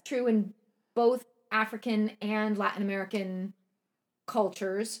that's true in both African and Latin American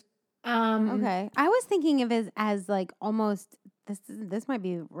cultures. Okay. I was thinking of it as like almost this might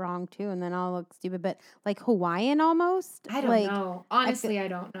be wrong too, and then I'll look stupid, but like Hawaiian almost. I don't like, know. Honestly, I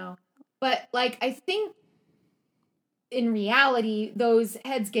don't know. But like I think in reality, those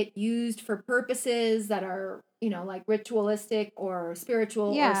heads get used for purposes that are, like ritualistic or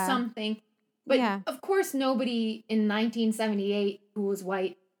spiritual or Yeah. something. But Yeah. of course, nobody in 1978 who was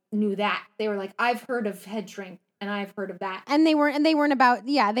white knew that. They were like, I've heard of head shrink and I've heard of that. And they weren't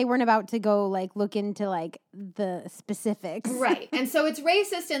about to go like look into like the specifics. Right. And so it's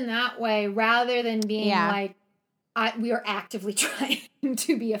racist in that way rather than being Yeah. like, we are actively trying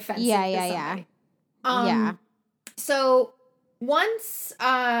to be offensive Yeah, to yeah, somebody. Yeah. So once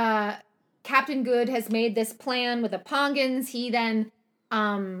Captain Good has made this plan with the Pongans, he then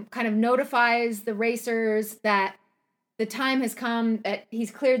kind of notifies the racers that the time has come, that he's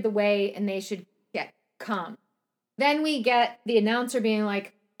cleared the way and they should come. Then we get the announcer being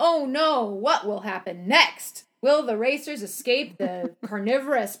like, oh no, what will happen next? Will the racers escape the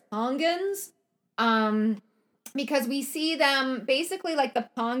carnivorous Pongans? Because we see them basically like the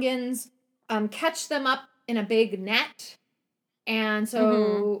Pongans catch them up in a big net. And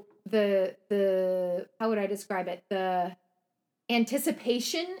so the how would I describe it? The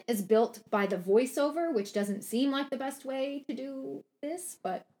anticipation is built by the voiceover, which doesn't seem like the best way to do this,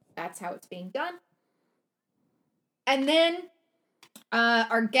 but that's how it's being done. And then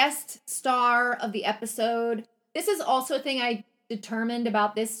our guest star of the episode, this is also a thing I determined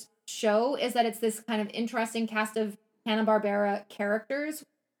about this show, is that it's this kind of interesting cast of Hanna-Barbera characters.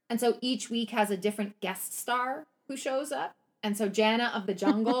 And so each week has a different guest star who shows up. And so Jana of the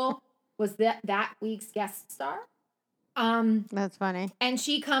Jungle was that week's guest star. That's funny. And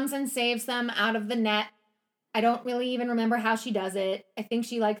she comes and saves them out of the net. I don't really even remember how she does it. I think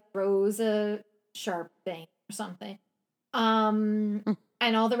she like throws a sharp thing or something.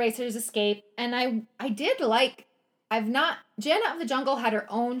 And all the racers escape. And I did like, Jana of the Jungle had her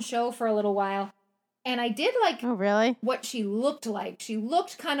own show for a little while. And I did like Oh, really? what she looked like. She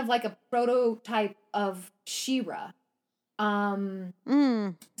looked kind of like a prototype of She-Ra.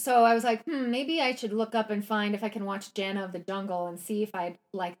 So I was like, maybe I should look up and find if I can watch Jana of the Jungle and see if I'd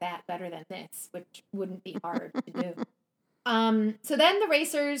like that better than this, which wouldn't be hard to do. So then the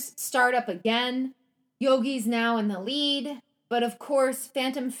racers start up again. Yogi's now in the lead, but of course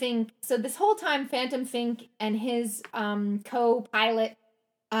Phantom Fink. So this whole time, Phantom Fink and his co-pilot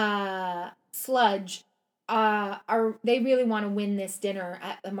Sludge they really want to win this dinner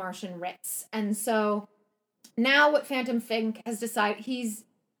at the Martian Ritz, and so now what Phantom Fink has decided, he's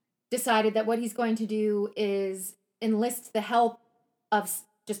decided that what he's going to do is enlist the help of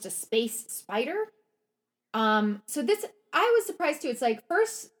just a space spider. So this, I was surprised too. It's like,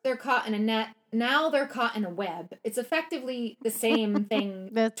 first they're caught in a net, now they're caught in a web. It's effectively the same thing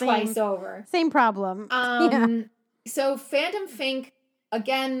twice over. Same problem. So Phantom Fink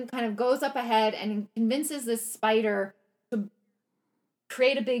again kind of goes up ahead and convinces this spider to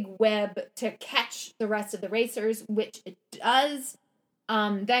create a big web to catch the rest of the racers, which it does.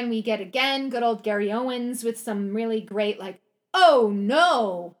 Then we get again good old Gary Owens with some really great, like, oh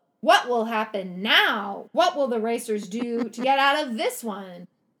no, what will happen now? What will the racers do to get out of this one?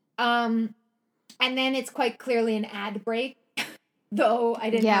 And then it's quite clearly an ad break, though I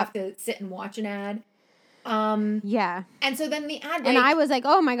didn't have to sit and watch an ad. And so then the ad break, and I was like,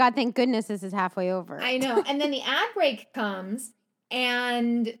 oh my God, thank goodness this is halfway over. I know. And then the ad break comes,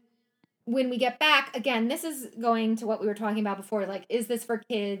 and when we get back, again, this is going to what we were talking about before, like, is this for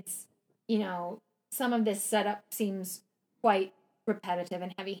kids? You know, some of this setup seems quite repetitive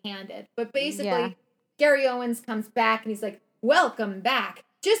and heavy-handed. But basically, Gary Owens comes back, and he's like, welcome back.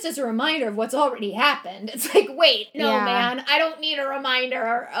 Just as a reminder of what's already happened. It's like, wait, no, man, I don't need a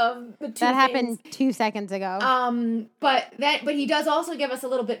reminder of the two that happened 2 seconds ago. But he does also give us a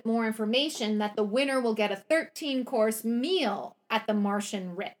little bit more information that the winner will get a 13-course meal at the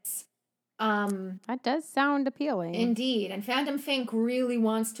Martian Ritz. That does sound appealing. Indeed, and Phantom Fink really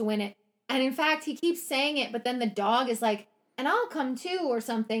wants to win it. And in fact, he keeps saying it, but then the dog is like, and I'll come too, or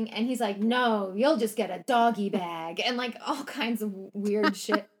something. And he's like, no, you'll just get a doggy bag. And like all kinds of weird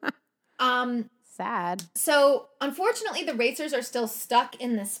shit. Sad. So unfortunately, the racers are still stuck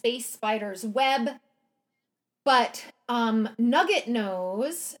in the space spider's web. But Nugget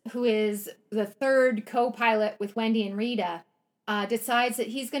Nose, who is the third co-pilot with Wendy and Rita, decides that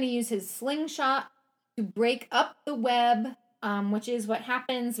he's going to use his slingshot to break up the web, which is what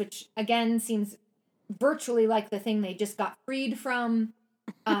happens, which again seems virtually like the thing they just got freed from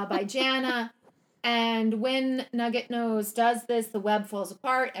by Jana. And when Nugget Nose does this, the web falls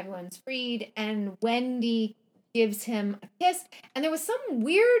apart, everyone's freed, and Wendy gives him a kiss. And there was some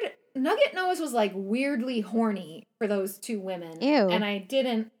weird, Nugget Nose was like weirdly horny for those two women. Ew. And I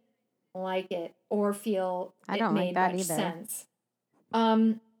didn't like it or feel it made much sense.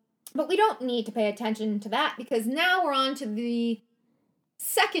 But we don't need to pay attention to that, because now we're on to the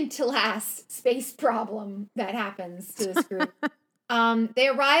second to last space problem that happens to this group. They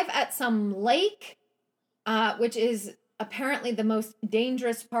arrive at some lake, which is apparently the most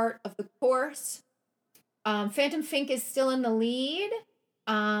dangerous part of the course. Phantom Fink is still in the lead.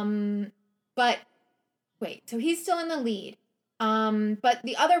 But wait, so he's still in the lead. But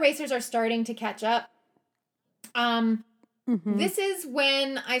the other racers are starting to catch up. This is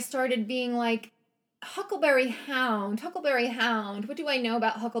when I started being like, Huckleberry Hound, what do I know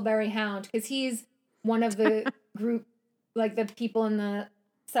about Huckleberry Hound? Because he's one of the group, like the people in the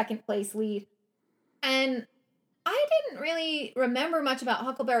second place lead. And I didn't really remember much about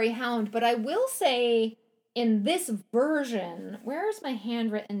Huckleberry Hound, but I will say in this version, where's my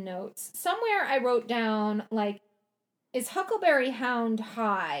handwritten notes? Somewhere I wrote down, like, is Huckleberry Hound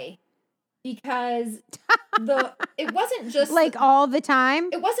high? Because it wasn't just like all the time.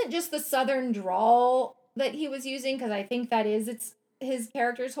 It wasn't just the Southern drawl that he was using, because I think that is his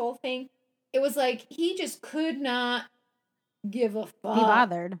character's whole thing. It was like he just could not give a fuck. Be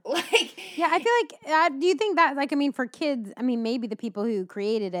bothered. Like, yeah, I feel like. Do you think that, like, I mean, for kids, I mean, maybe the people who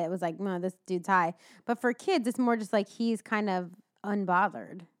created it was like, no, this dude's high. But for kids, it's more just like he's kind of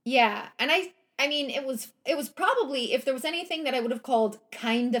unbothered. Yeah, and I mean, it was probably, if there was anything that I would have called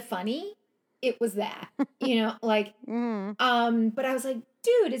kind of funny, it was that, you know, like, but I was like,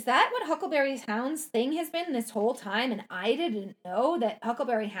 dude, is that what Huckleberry Hound's thing has been this whole time? And I didn't know that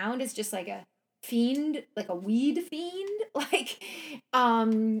Huckleberry Hound is just like a fiend, like a weed fiend, like,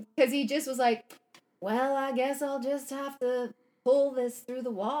 because he just was like, well, I guess I'll just have to pull this through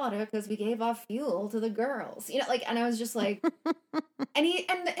the water because we gave our fuel to the girls, you know, like, and I was just like, and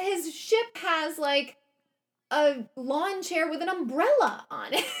his ship has like a lawn chair with an umbrella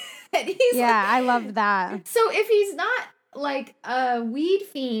on it. I love that. So if he's not like a weed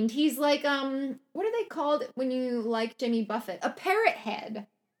fiend. He's like, what are they called when you like Jimmy Buffett? A parrot head.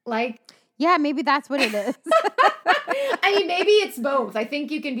 Like, Yeah, maybe that's what it is. I mean, maybe it's both. I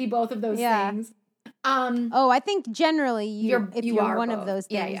think you can be both of those things. Oh, I think generally if you you're are one both. of those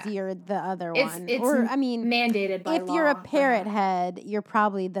things, Yeah. you're the other It's- one. it's or I mean, mandated by if law. you're a parrot perhaps. head, you're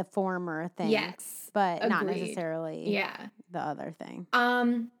probably the former thing. Yes. But not Agreed. necessarily Yeah. the other thing.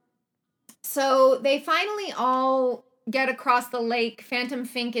 So they finally all get across the lake. Phantom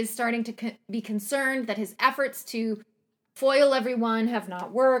Fink is starting to be concerned that his efforts to foil everyone have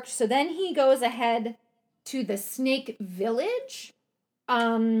not worked. So then he goes ahead to the Snake Village,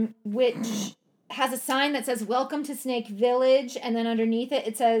 which has a sign that says, "Welcome to Snake Village." And then underneath it,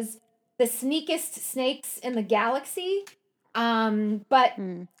 it says, "The sneakiest snakes in the galaxy." But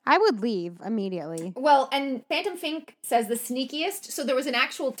I would leave immediately. well, and Phantom Fink says the sneakiest. So there was an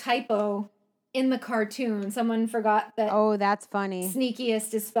actual typo in the cartoon. Someone forgot that Oh, that's funny.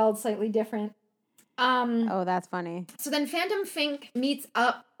 sneakiest is spelled slightly different. Oh, that's funny. So then Phantom Fink meets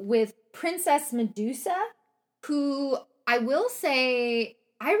up with Princess Medusa, who I will say,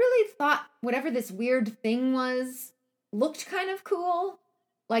 I really thought whatever this weird thing was looked kind of cool.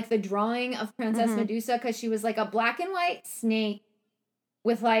 Like the drawing of Princess Medusa, because she was like a black and white snake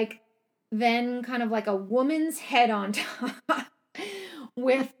with like, then kind of like a woman's head on top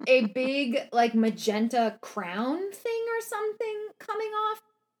with a big like magenta crown thing or something coming off.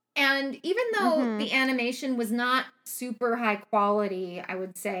 And even though the animation was not super high quality, I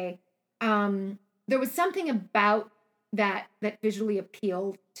would say, there was something about that visually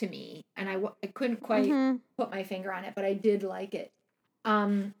appealed to me. And I couldn't quite put my finger on it, but I did like it.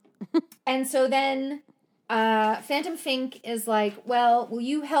 And so then Phantom Fink is like, well, will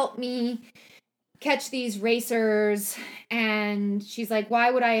you help me catch these racers? And she's like, why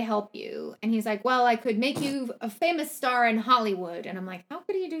would I help you? And he's like, well, I could make you a famous star in Hollywood. And I'm like, how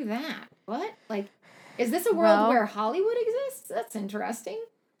could you do that? What? Like, is this a world where Hollywood exists? That's interesting.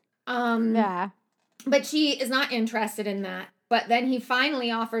 Yeah. But she is not interested in that. But then he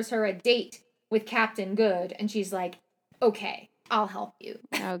finally offers her a date with Captain Good. And she's like, okay, I'll help you.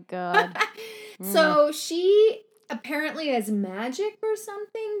 Oh, God. So she apparently has magic or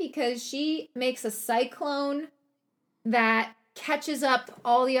something because she makes a cyclone that catches up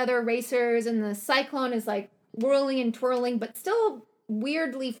all the other racers, and the cyclone is like whirling and twirling, but still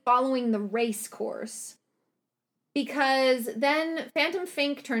weirdly following the race course. Because then Phantom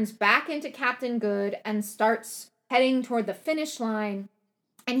Fink turns back into Captain Good and starts heading toward the finish line,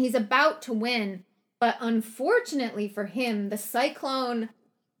 and he's about to win. But unfortunately for him, the cyclone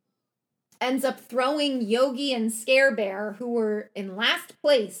ends up throwing Yogi and Scare Bear, who were in last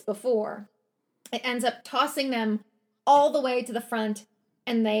place before. It ends up tossing them all the way to the front,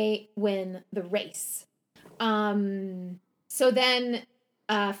 and they win the race. So then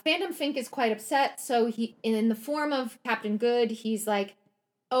Phantom Fink is quite upset. So he, in the form of Captain Good, he's like,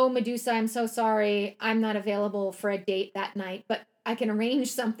 oh, Medusa, I'm so sorry. I'm not available for a date that night, but I can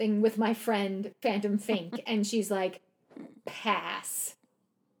arrange something with my friend Phantom Fink. And she's like, pass.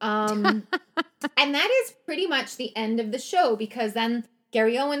 And that is pretty much the end of the show, because then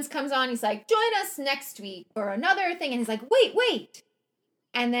Gary Owens comes on. He's like, join us next week for another thing. And he's like, wait.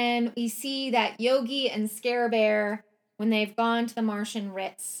 And then we see that Yogi and Scare Bear, when they've gone to the Martian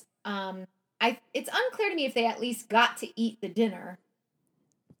Ritz, it's unclear to me if they at least got to eat the dinner.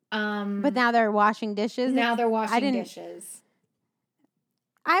 But now they're washing dishes. Now they're washing dishes.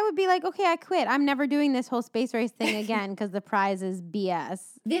 I would be like, okay, I quit. I'm never doing this whole space race thing again because the prize is BS.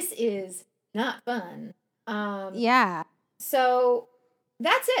 This is not fun. Yeah. So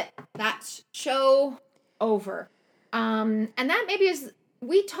that's it. That's show over. And that maybe is,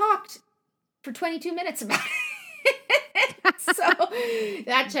 we talked for 22 minutes about it. So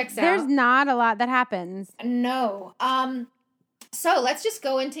that checks out. There's not a lot that happens. No. So let's just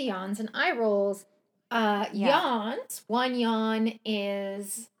go into yawns and eye rolls. Yawns. One yawn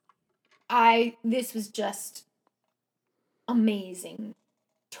is, this was just amazing.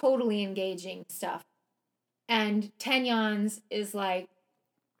 Totally engaging stuff. And 10 yawns is like,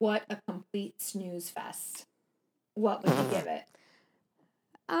 what a complete snooze fest. What would you give it?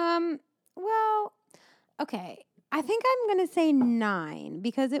 Well, okay. I think I'm going to say 9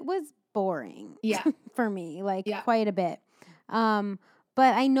 because it was boring. Yeah. For me, quite a bit.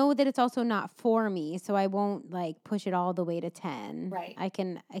 But I know that it's also not for me, so I won't push it all the way to 10. Right. I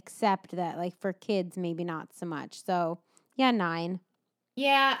can accept that for kids, maybe not so much. So yeah, 9.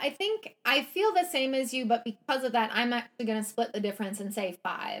 Yeah, I feel the same as you, but because of that, I'm actually going to split the difference and say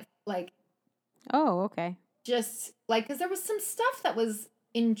 5. Oh, okay. Just because there was some stuff that was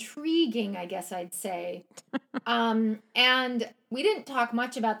intriguing, I guess I'd say. And we didn't talk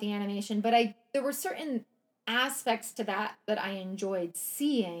much about the animation, but there were certain aspects to that I enjoyed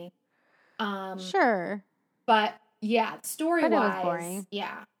seeing. Sure. But yeah, story But it was wise, boring.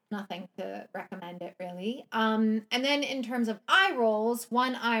 yeah, nothing to recommend it really. And then in terms of eye rolls,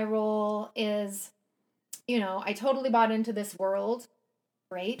 one eye roll is, I totally bought into this world.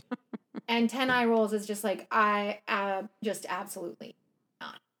 Great. And 10 eye rolls is just like, I just absolutely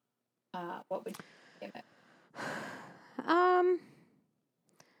not. What would you give it?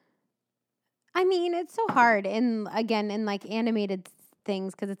 I mean, it's so hard in like animated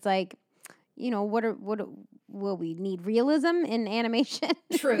things, because it's like, what will we need realism in animation?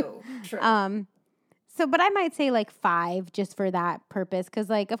 True. So, but I might say like 5 just for that purpose, because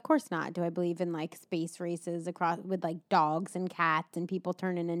like, of course not do I believe in like space races across with like dogs and cats and people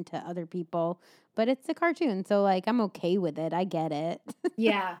turning into other people, but it's a cartoon, so like I'm okay with it. I get it.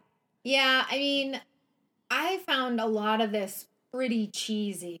 Yeah. I mean, I found a lot of this pretty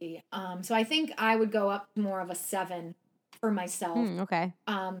cheesy. So I think I would go up to more of a 7 for myself. Okay.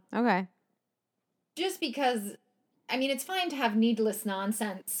 Okay. Just because, I mean, it's fine to have needless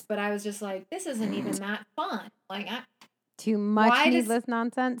nonsense, but I was just like, this isn't even that fun. Like, too much needless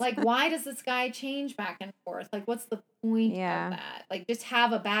nonsense. Like, why does this guy change back and forth? Like, what's the point of that? Like, just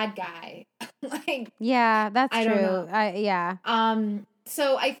have a bad guy. Like, yeah, that's I true. don't know. Yeah.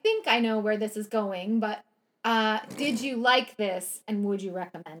 So I think I know where this is going, but did you like this and would you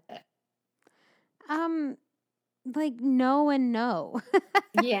recommend it? Like no and no.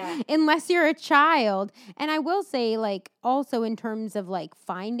 Yeah. Unless you're a child. And I will say, like, also in terms of like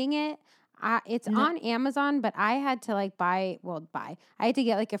finding it, it's on Amazon, but I had to like I had to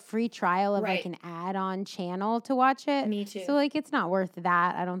get like a free trial of like an add-on channel to watch it. Me too. So like it's not worth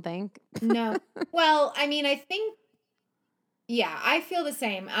that, I don't think. No. Well, I mean, I think, yeah, I feel the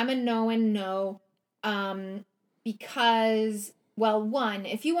same. I'm a no and no. Because, well, one,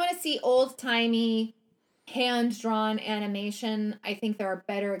 if you want to see old-timey hand-drawn animation, I think there are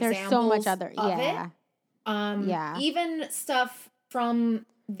better examples. There's so much other of it. Even stuff from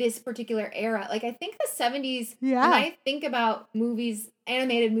this particular era. Like, I think the 70s, when I think about movies,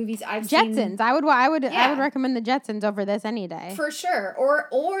 animated movies I've seen. Jetsons. I would recommend the Jetsons over this any day. For sure.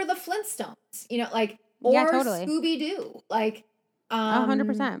 Or the Flintstones. Or totally. Scooby-Doo. Like,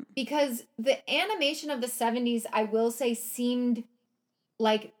 100%. Because the animation of the 70s, I will say, seemed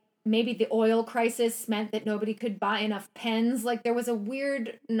like maybe the oil crisis meant that nobody could buy enough pens. Like, there was a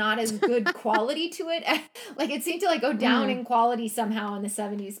weird, not as good quality to it. Like, it seemed to like go down in quality somehow in the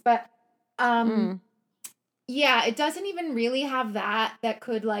 70s. But yeah, it doesn't even really have that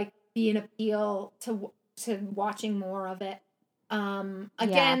could like be an appeal to watching more of it.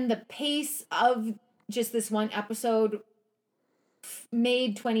 Again, the pace of just this one episode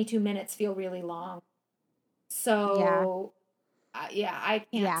made 22 minutes feel really long. So I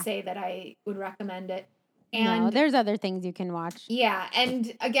can't say that I would recommend it. And no, there's other things you can watch. Yeah,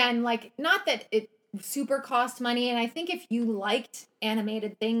 and again, like, not that it super cost money, and I think if you liked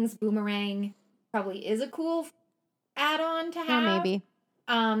animated things, Boomerang probably is a cool add-on to have. Yeah, maybe.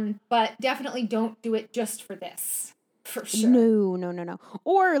 But definitely don't do it just for this. For sure. No.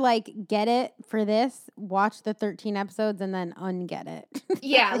 Or like get it for this, watch the 13 episodes, and then unget it.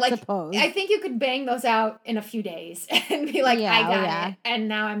 Yeah, I think you could bang those out in a few days and be like, I got it, and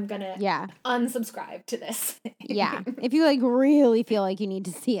now I'm gonna unsubscribe to this. Yeah, if you like really feel like you need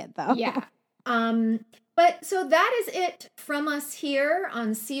to see it though. Yeah. But so that is it from us here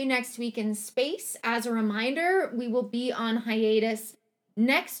on See You Next Week in Space. As a reminder, we will be on hiatus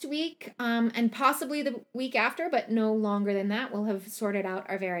next week, and possibly the week after, but no longer than that. We'll have sorted out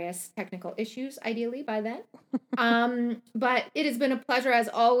our various technical issues, ideally, by then. But it has been a pleasure, as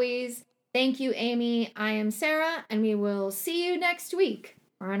always. Thank you, Amy. I am Sarah, and we will see you next week,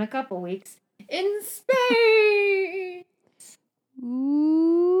 or in a couple weeks, in space!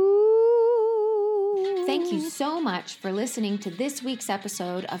 Thank you so much for listening to this week's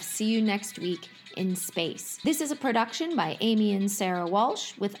episode of See You Next Week in Space. This is a production by Amy and Sarah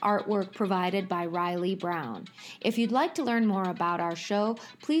Walsh with artwork provided by Riley Brown. If you'd like to learn more about our show,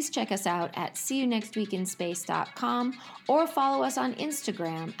 please check us out at seeyouNextWeekinspace.com or follow us on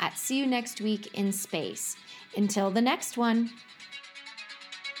Instagram at See You Next Week in Space. Until the next one.